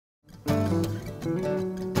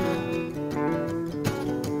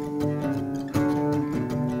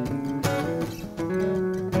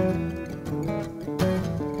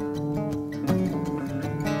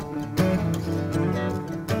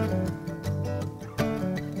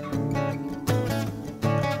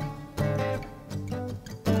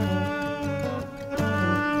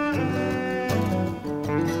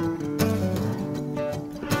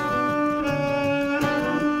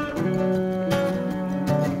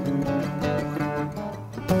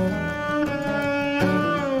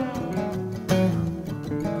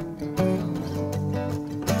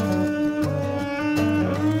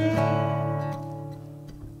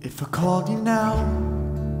If I called you now,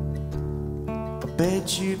 I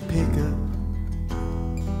bet you'd pick up.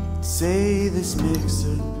 Say this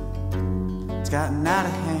mixer, it's gotten out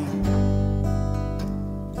of hand.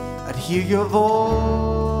 I'd hear your voice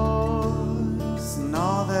and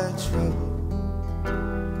all that trouble.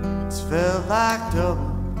 It's felt like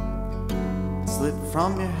double, it slipped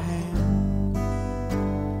from your hand.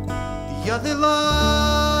 The other line,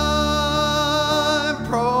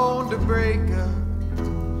 prone to break up,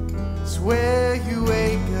 where you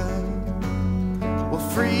wake up, well,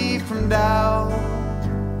 free from doubt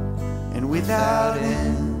and without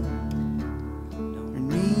end or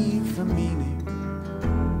need for meaning,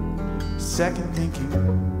 second thinking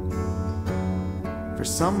for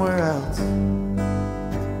somewhere else.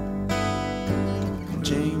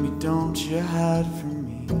 Jamie, don't you hide from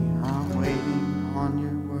me, I'm waiting on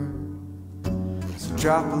your word. So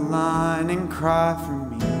drop a line and cry for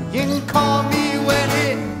me, you can call me when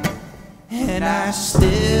it. And I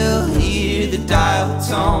still hear the dial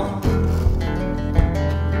tone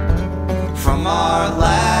from our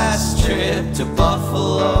last trip to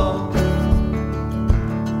Buffalo.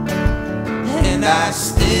 And I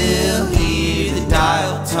still hear the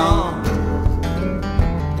dial tone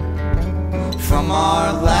from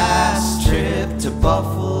our last trip to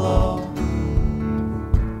Buffalo.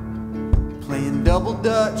 Playing double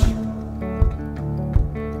dutch,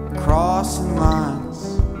 crossing lines.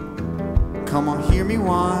 Come on, hear me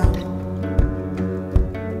whine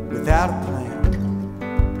without a plan.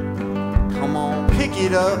 Come on, pick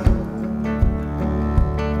it up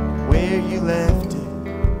where you left it.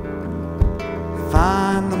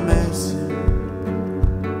 Find the message,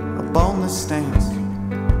 a boneless stance.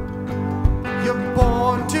 You're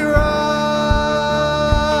born to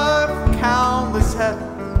ride from countless heavens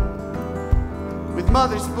with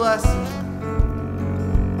mother's blessing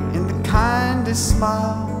in the kindest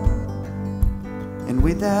smile. And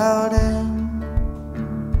without end,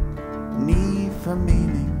 need for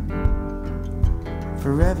meaning,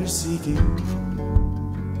 forever seeking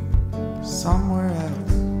somewhere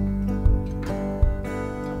else.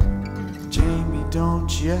 Jamie, don't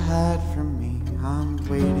you hide from me, I'm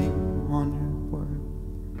waiting on your word.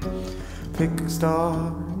 Pick a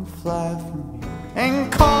star and fly for me, and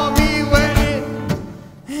call me when it.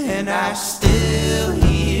 And I still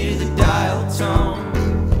hear the dial tone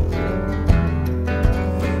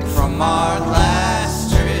from our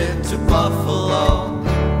last trip to Buffalo.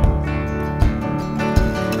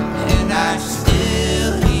 And I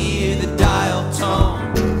still hear the dial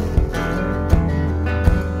tone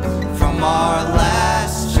from our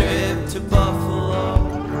last trip to Buffalo.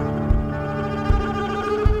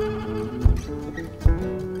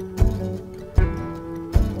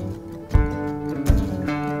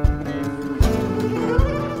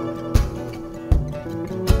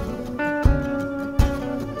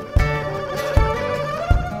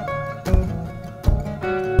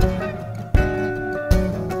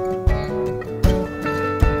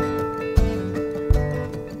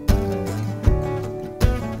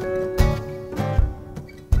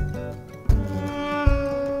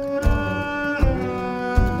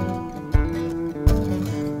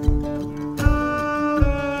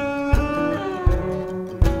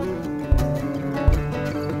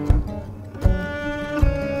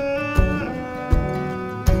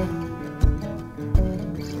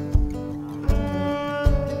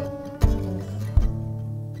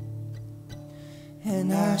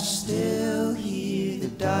 And I still hear the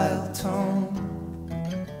dial tone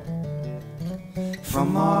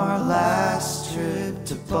from our last trip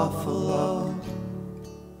to Buffalo.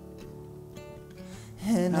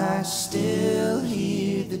 And I still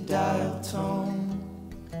hear the dial tone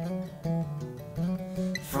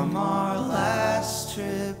from our last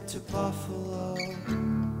trip to Buffalo.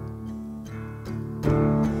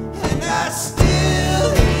 And I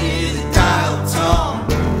still hear the dial tone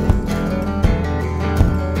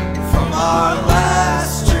from our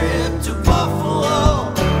last trip to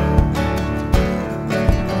Buffalo.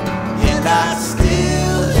 And I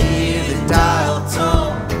still hear the dial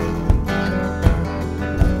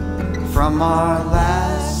from our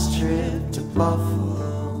last trip to Buffalo.